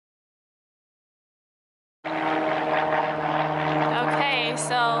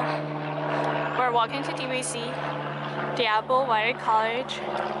are walking to DVC, Diablo College,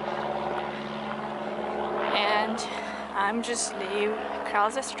 and I'm just live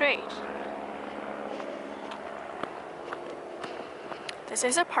across the street. This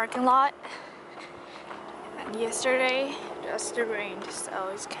is a parking lot, and yesterday just rained, so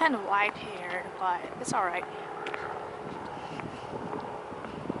it's kind of white here, but it's alright.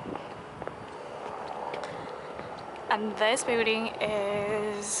 And this building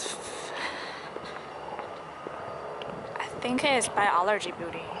is, I think it's biology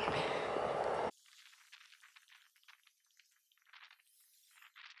building.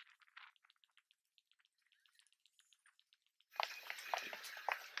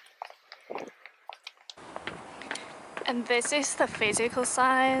 And this is the physical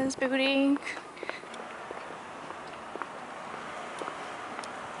science building.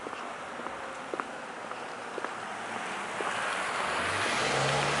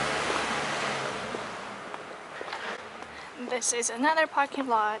 This is another parking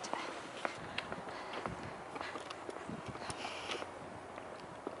lot.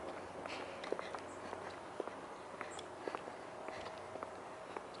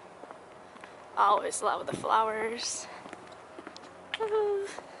 I always love the flowers. Woo.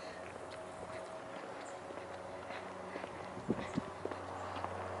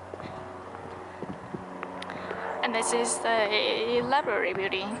 And this is the library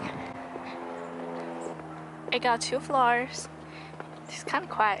building. It got 2 floors. It's kind of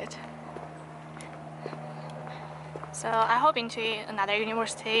quiet. So I hope into another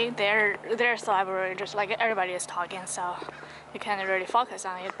university, there's a library, just like everybody is talking, so you can't really focus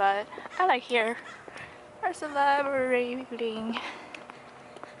on it. But I like here. There's a library building.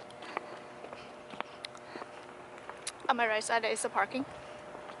 On my right side is the parking.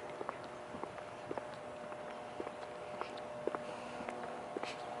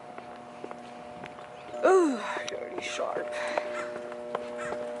 Ooh, really sharp.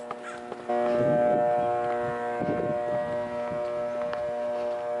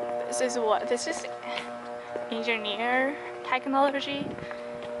 This is engineer technology.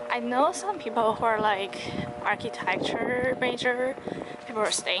 I know some people who are like architecture major. People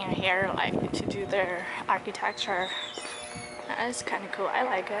are staying here like to do their architecture. That's kind of cool. I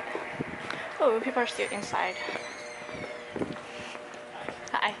like it. Oh, people are still inside.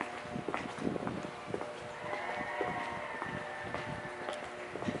 Hi.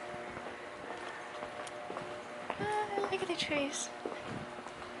 I like the trees.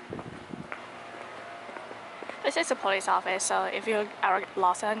 This is a police office, so if you ever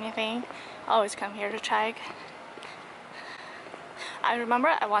lost anything, always come here to check. I remember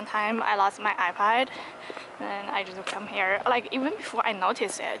at one time I lost my iPad, and I just come here. Like even before I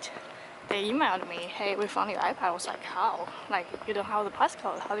noticed it, they emailed me, "Hey, we found your iPad." I was like, "How? Like you don't have the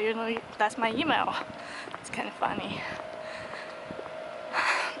passcode? How do you know that's my email?" It's kind of funny.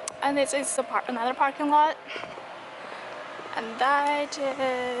 And this is another parking lot, and that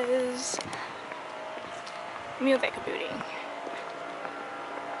is music building.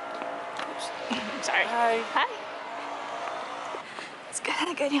 Oops. Sorry. Hi. Hi. It's kind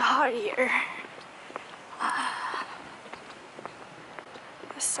of getting hot here.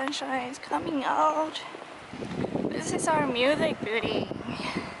 The sunshine is coming out. This is our music building.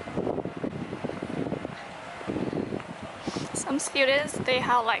 Some students, they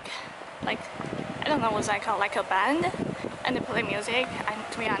have like I don't know what's that called, like a band, and they play music. And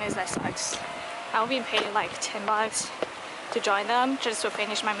to be honest, that sucks. I'll be paid like $10 to join them just to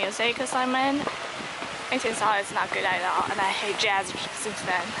finish my music assignment. It turns out it's not good at all, and I hate jazz since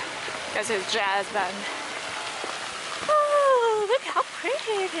then because it's jazz band. Oh, look how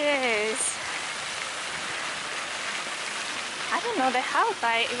pretty it is! I didn't know they have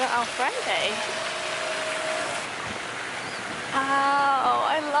that even on Friday. Oh,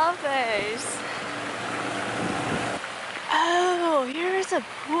 I love this. Oh, here's a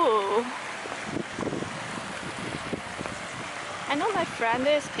pool. I know my friend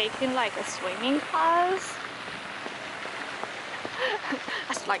is taking like a swimming class.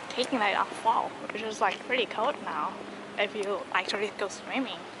 It's like taking like a fall, which is like pretty cold now if you actually go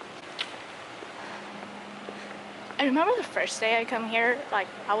swimming. I remember the first day I come here, like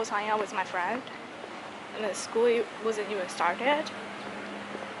I was hanging out with my friend and the school wasn't even started.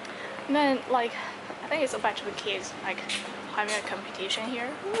 And then like, I think it's a bunch of kids like having a competition here.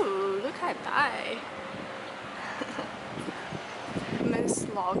 Ooh, look at that. Men's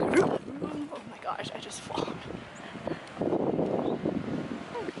locker room. Oh my gosh, I just fall.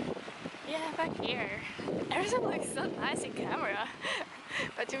 Yeah, back here. Everything looks so nice in camera.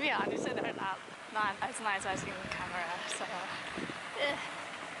 But to be honest, they're not as nice as in camera. So,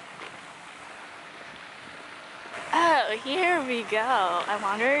 Oh, here we go. I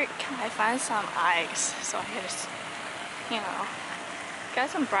wonder, can I find some eggs so I can just, you know, get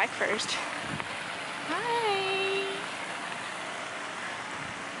some breakfast. Hi.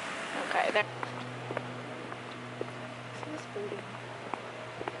 Okay, there. This building.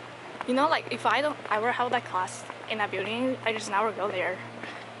 You know, like if I don't ever have that class in that building, I just never go there.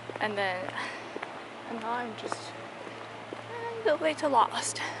 And now I'm just a little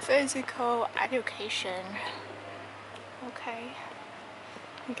lost. Physical education. Okay.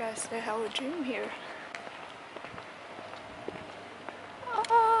 I guess they have a gym here.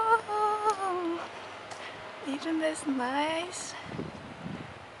 Oh, isn't this nice?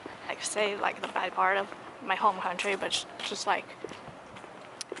 I could say like the bad part of my home country, but just like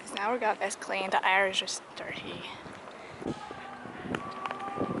it's never got this clean. The air is just dirty.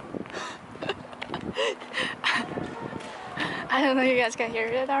 I don't know if you guys can hear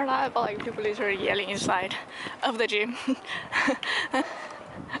it or not, but like people literally yelling inside of the gym.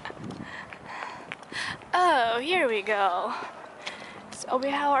 Oh, here we go. So we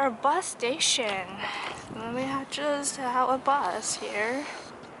have our bus station. And we just have a bus here,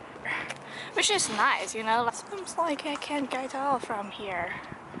 which is nice, you know. Seems like I can't get out from here.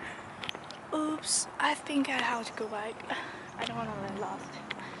 Oops, I think I have to go back. I don't want to get lost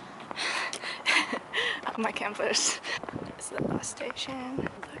on my campus. It's the bus station.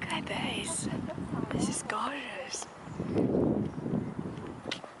 Look at this. This is gorgeous.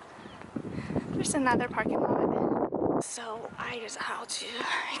 There's another parking lot. So I just have to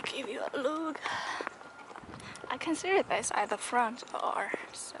give you a look. I consider this at the front door.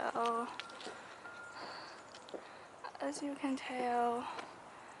 So as you can tell,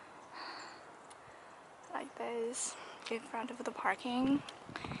 like this in front of the parking,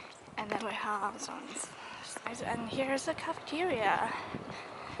 and then we have some, and here's the cafeteria.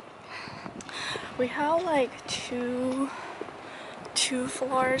 We have like two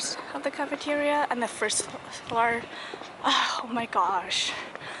floors of the cafeteria, and the first floor, oh my gosh,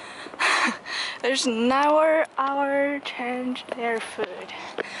 there's never hour change their food.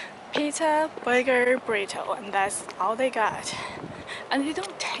 Pizza, burger, burrito, and that's all they got. And they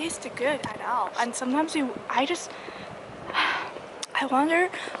don't taste good at all. And sometimes I wonder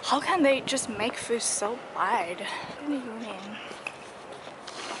how can they just make food so bad. What do you mean?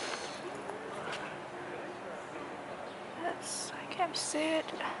 I can't see it.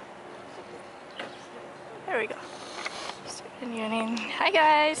 There we go. Student Union. Hi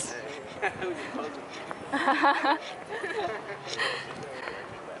guys.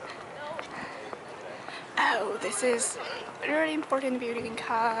 Oh, this is a really important building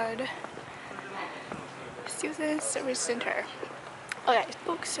called Student Service Center. Okay,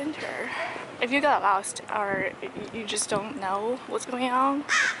 book center. If you got lost or you just don't know what's going on,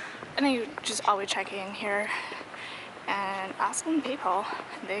 and then you just always check in here and ask some people.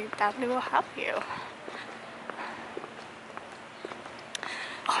 They definitely will help you.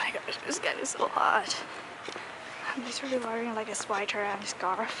 Oh my gosh, this guy is so hot. I'm literally wearing like a sweater and a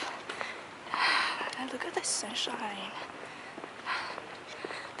scarf. And look at the sunshine.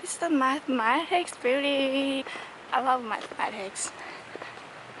 This is the mathematics building. I love mathematics.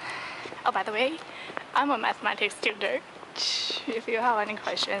 Oh, by the way, I'm a mathematics student. If you have any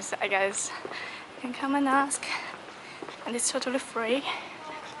questions, I guess you can come and ask. And it's totally free.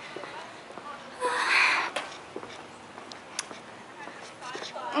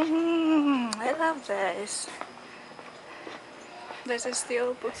 I love this. There's a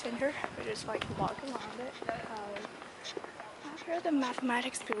steel book center. We just like walk around it. After the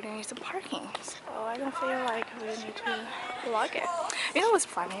mathematics building is the parking, so I don't feel like we need to walk it. You know what's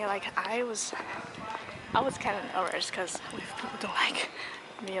funny? Like I was kind of nervous because people don't like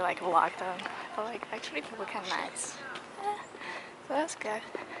me like walk them, but like actually people can nice. Yeah, so that's good.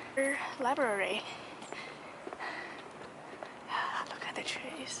 Library. Look at the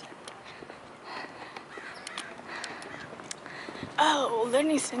trees. Oh,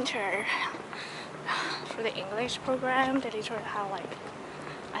 learning center. For the English program, they literally have like,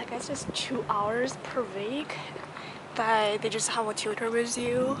 I guess it's 2 hours per week, but they just have a tutor with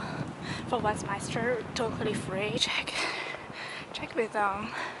you for 1 semester, totally free. Check with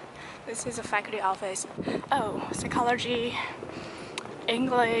them. This is a faculty office. Oh, psychology,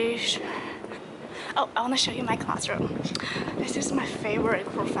 English. Oh, I want to show you my classroom. This is my favorite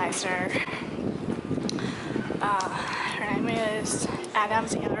professor. Her name is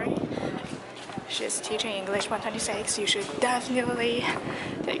Adams Hillary. She's teaching English 126. You should definitely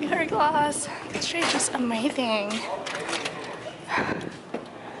take her class. She's just amazing.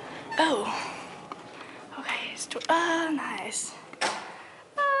 Oh, okay, it's nice.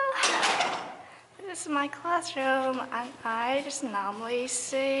 This is my classroom, and I just normally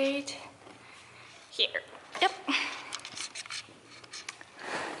sit here. Yep.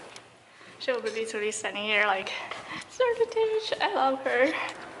 She will be literally standing here like, "Sir, to teach." I love her.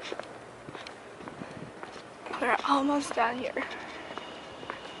 We're almost done here.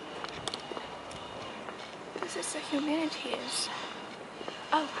 This is the humanities.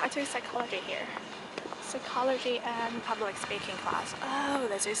 Oh, I took psychology here. Psychology and public speaking class. Oh,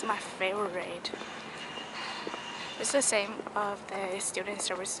 this is my favorite. It's the same of the Student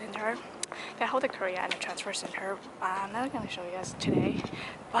Service Center. They hold the Korea and the Transfer Center. I'm not gonna show you guys today,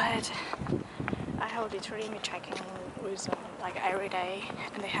 but I will literally be checking with them like every day,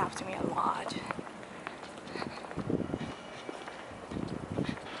 and they helped me a lot.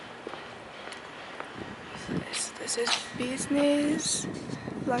 This is business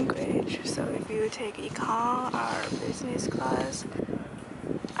language. So if you take econ or business class,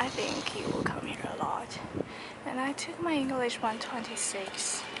 I think you will come here a lot. And I took my English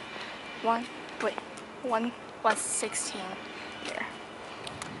 126, 116 here.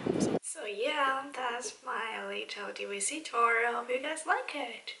 So yeah, that's my little DVC tour. I hope you guys like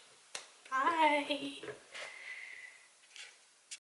it. Bye.